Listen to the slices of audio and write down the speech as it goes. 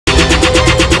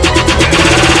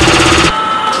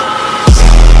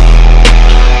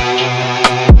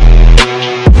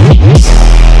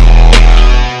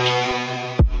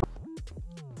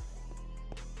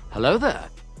Hello there.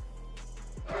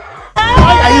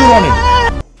 Why are you running?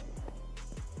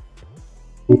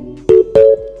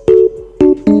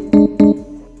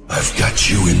 I've got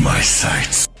you in my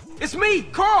sights. It's me,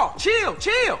 Carl. Chill,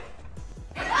 chill.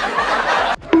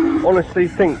 Honestly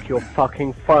think you're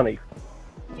fucking funny.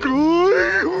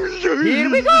 Here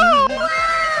we go.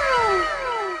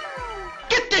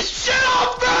 Get this shit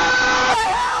off me!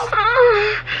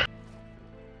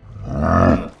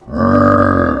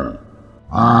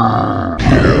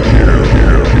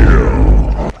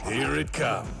 Here it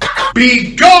comes.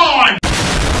 Be gone!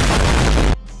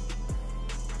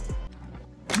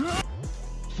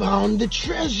 Found the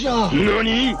treasure.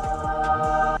 Nani?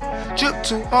 Chip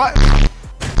too hot.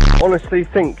 Honestly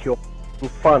think you're fucking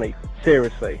funny.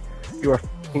 Seriously. You're a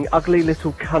fucking ugly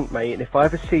little cunt, mate, and if I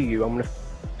ever see you, I'm gonna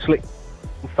slick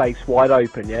your face wide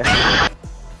open, yeah?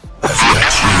 I've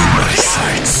got you in my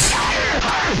sights.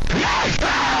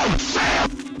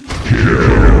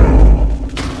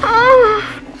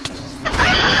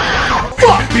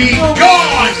 Fuck! Be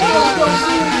gone!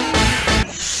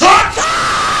 Suck!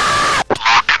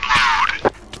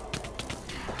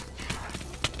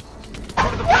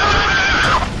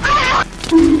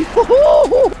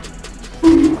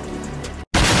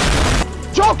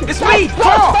 Joking! It's me,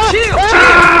 Carl. Chill,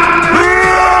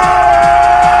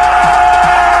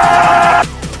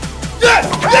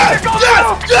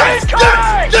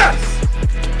 Yes!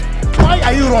 Why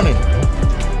are you running?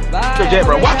 Bye.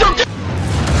 Bro, watch your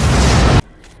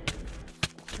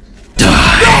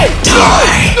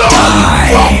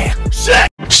Die! Shit!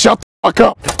 Shut the fuck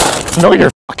up. Know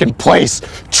your fucking place,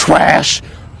 trash.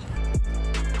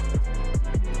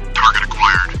 Target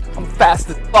acquired. I'm fast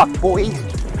as fuck, boy.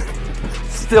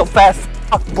 Still fast as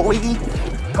fuck, boy.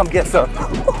 Come get some.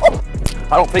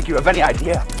 I don't think you have any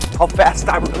idea how fast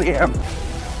I really am.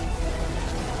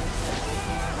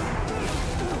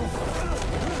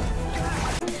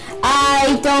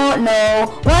 I don't know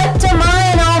what to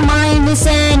mine, I'll mine this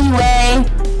anyway.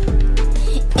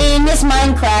 In this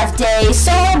Minecraft day,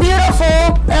 so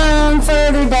beautiful,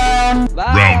 further down.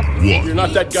 Round one. You're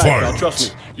not that guy, pal,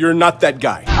 trust me. You're not that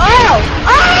guy.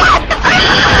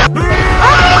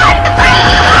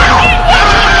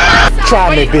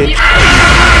 Try me, bitch.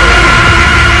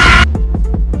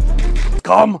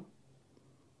 Come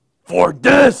for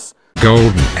this.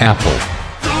 Golden apple.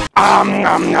 Nom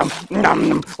nom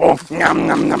nom. Oh, nom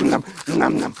nom nom nom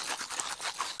nom nom.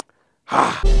 I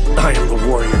am the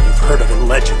warrior you've heard of in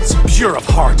legends, pure of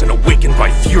heart and awakened by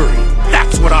fury.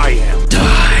 That's what I am.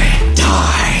 Die!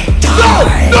 Die!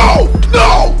 Die! No!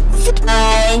 No!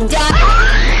 I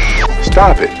die.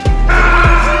 Stop it.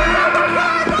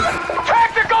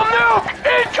 Tactical nuke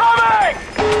incoming!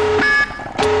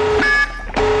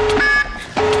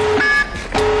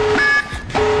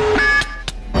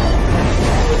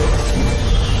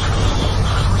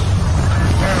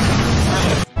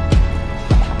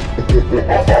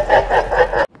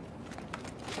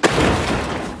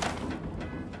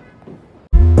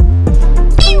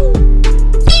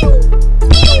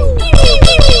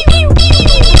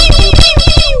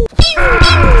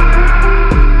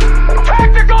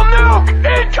 Tactical nuke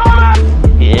incoming!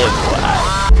 Yeah, boy.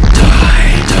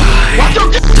 Die! Die! Watch your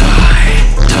Die!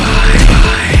 Die!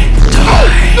 Die!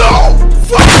 Die! No!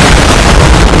 Fuck!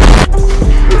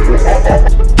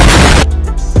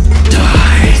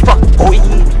 Die! Fuck, boy.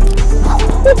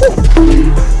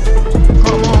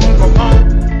 Come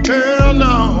on, turn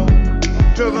on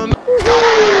to the.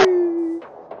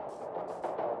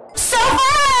 So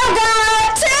far,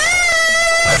 got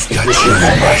I've got you in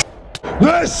my.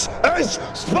 This is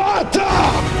Sparta!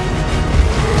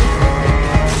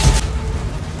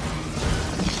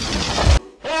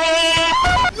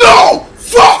 No!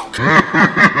 Fuck!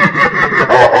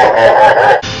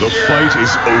 The fight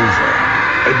is over.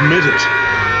 Admit it.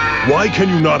 Why can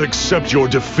you not accept your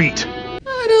defeat?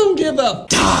 I don't give a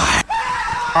die!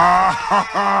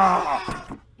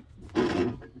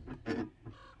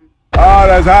 Oh,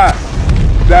 that's hot.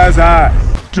 That's hot.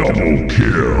 Double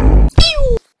kill.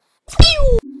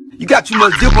 You got too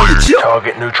much dip on your chip.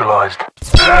 Target neutralized.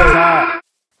 That's hot.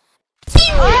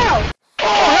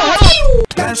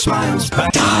 That's why I'm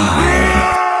back.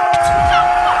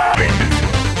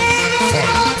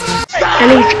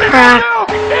 And he's crap.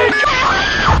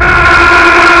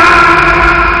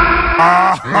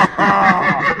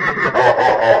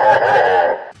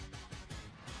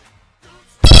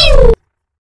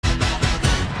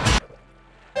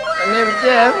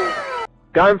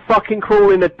 Go and fucking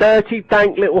crawl in a dirty,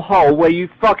 dank little hole where you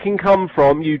fucking come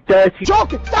from, you dirty.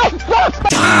 Joking.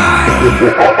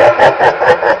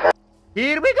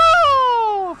 Here we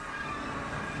go.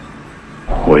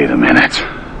 Wait a minute.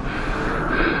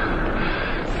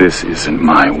 This isn't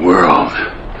my world.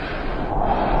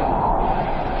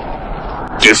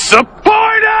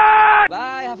 Disappointed!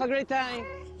 Bye, have a great time.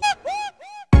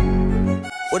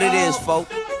 What it is,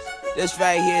 folks? This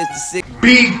right here is the sick.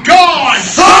 Be gone!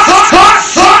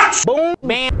 Hot! Boom,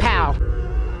 bam, pow.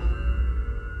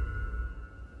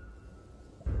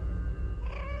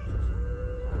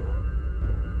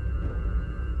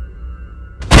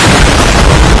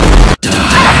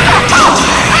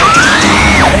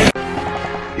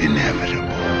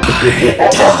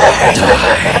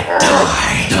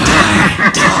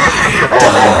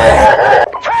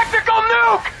 Tactical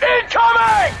nuke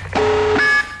incoming!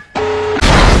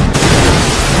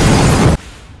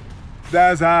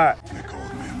 That's hot.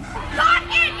 Got an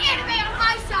enemy on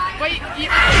my side! Wait,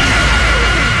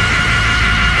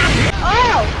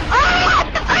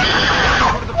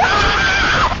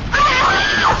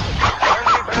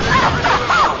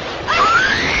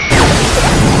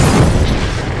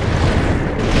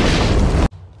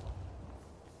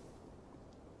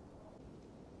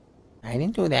 I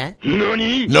didn't do that.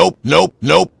 Nani? Nope, nope,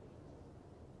 nope.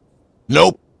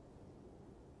 Nope.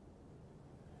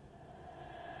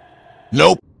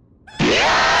 Nope.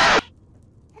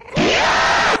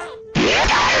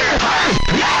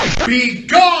 Be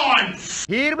gone!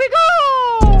 Here we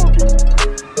go!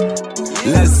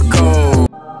 Let's go!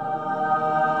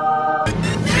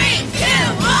 3,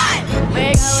 2, 1!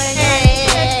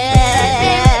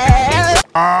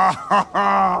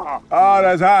 Oh,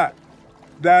 that's hot.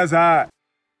 That's hot.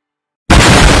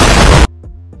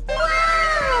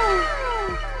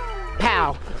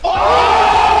 Pow.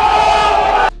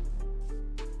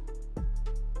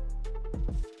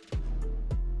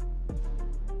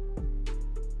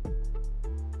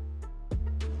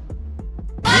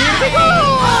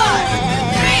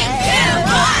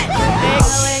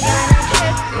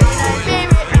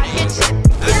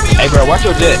 Hey, bro, watch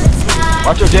your jet.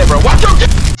 Watch your jet, bro. Watch your jet.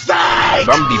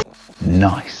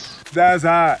 Nice. That's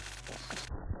hot.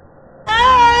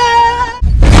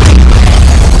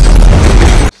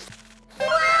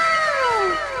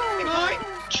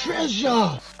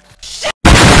 Treasure!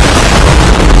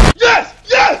 Yes!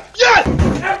 Yes! Yes!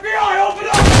 FBI, open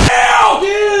up! Hell!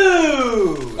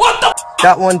 You! What the?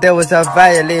 That one there was a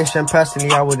violation.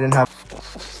 Personally, I wouldn't have.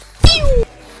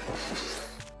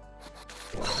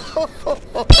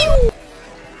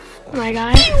 My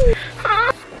guy.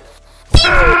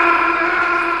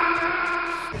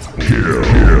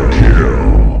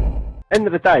 End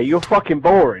of the day, you're fucking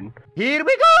boring. Here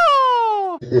we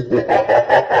go!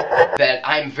 That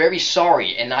I'm very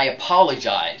sorry and I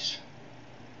apologize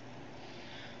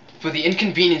for the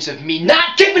inconvenience of me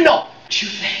not keeping up.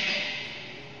 It's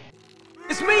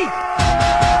me!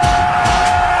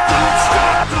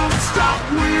 Don't stop,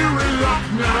 we're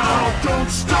up now. Don't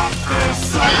stop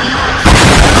this.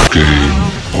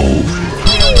 Game over.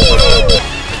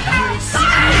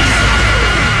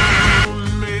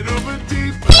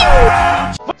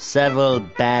 Several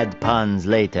bad puns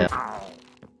later.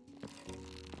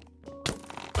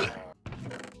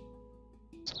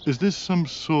 Is this some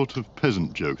sort of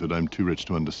peasant joke that I'm too rich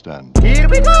to understand? Here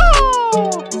we go!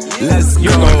 Let's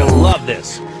You're going to love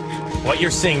this. What you're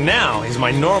seeing now is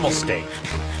my normal state.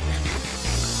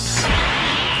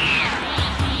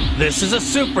 This is a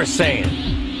Super Saiyan.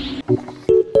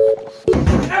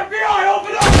 FBI,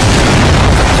 open up!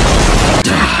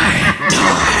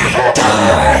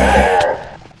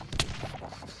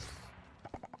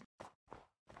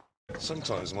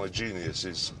 Sometimes my genius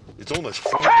is... it's almost...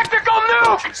 Tactical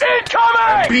nuke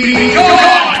incoming! Be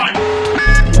gone!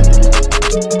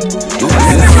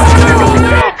 Tactical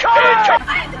nuke incoming! I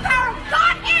have the power of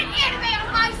God and enemy on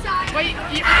my side! Wait,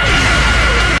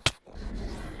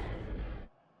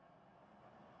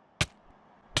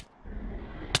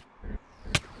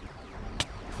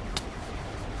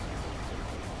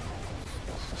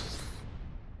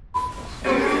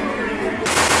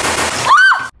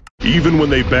 Even when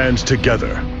they band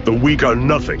together, the weak are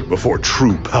nothing before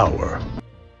true power.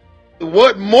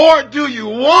 What more do you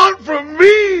want from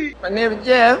me? My name is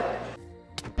Jeff.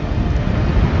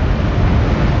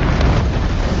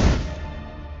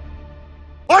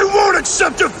 I won't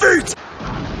accept defeat!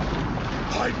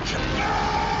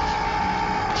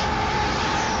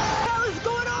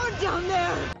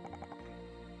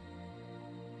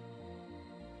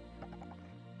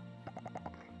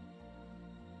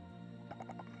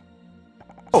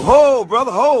 Ho, ho,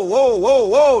 brother, ho, whoa, whoa,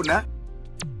 whoa, now.